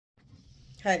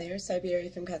Hi there, Siberia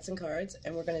from Cats and Cards,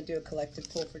 and we're going to do a collective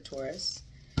pull for Taurus.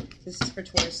 This is for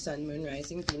Taurus, Sun, Moon,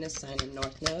 Rising, Venus, Sign, and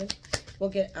North Node.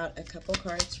 We'll get out a couple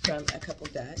cards from a couple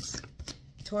decks.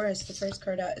 Taurus, the first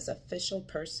card out is Official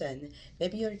Person.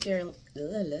 Maybe you're dealing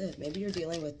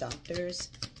with doctors,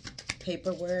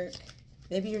 paperwork.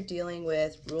 Maybe you're dealing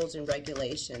with rules and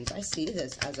regulations. I see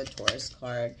this as a Taurus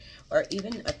card, or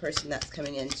even a person that's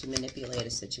coming in to manipulate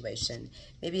a situation.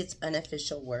 Maybe it's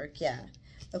unofficial work. Yeah.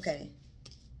 Okay.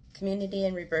 Community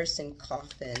in reverse and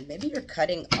coffin. Maybe you're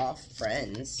cutting off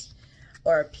friends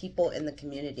or people in the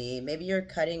community. Maybe you're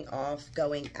cutting off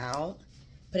going out,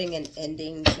 putting an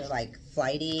ending to like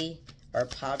flighty or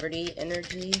poverty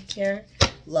energy here.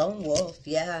 Lone wolf,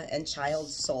 yeah, and child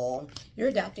soul. You're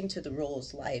adapting to the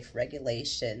rules, life,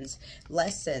 regulations.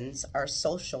 Lessons are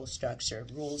social structure,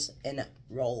 rules and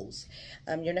roles.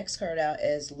 Your next card out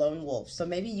is lone wolf. So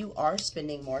maybe you are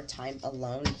spending more time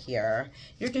alone here.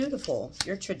 You're dutiful.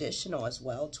 You're traditional as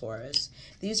well, Taurus.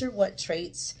 These are what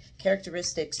traits,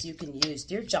 characteristics you can use.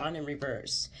 Dear John in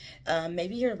reverse.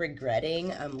 Maybe you're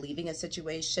regretting leaving a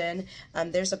situation.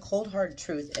 There's a cold hard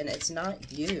truth, and it's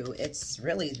not you. It's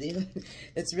really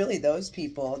those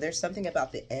people. There's something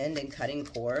about the end and cutting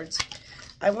cords.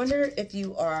 I wonder if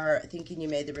you are thinking you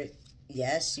made the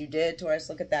yes, you did, Taurus.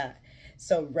 Look at that.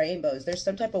 So rainbows, there's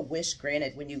some type of wish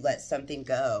granted when you let something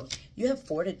go. You have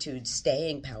fortitude,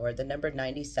 staying power. The number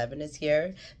 97 is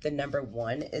here. The number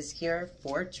 1 is here.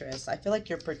 Fortress. I feel like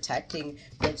you're protecting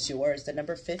what's yours. The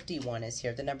number 51 is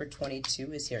here. The number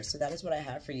 22 is here. So that is what I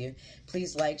have for you.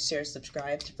 Please like, share,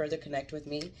 subscribe to further connect with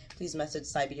me. Please message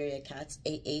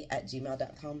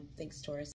SiberiaCats88@gmail.com. Thanks, Taurus.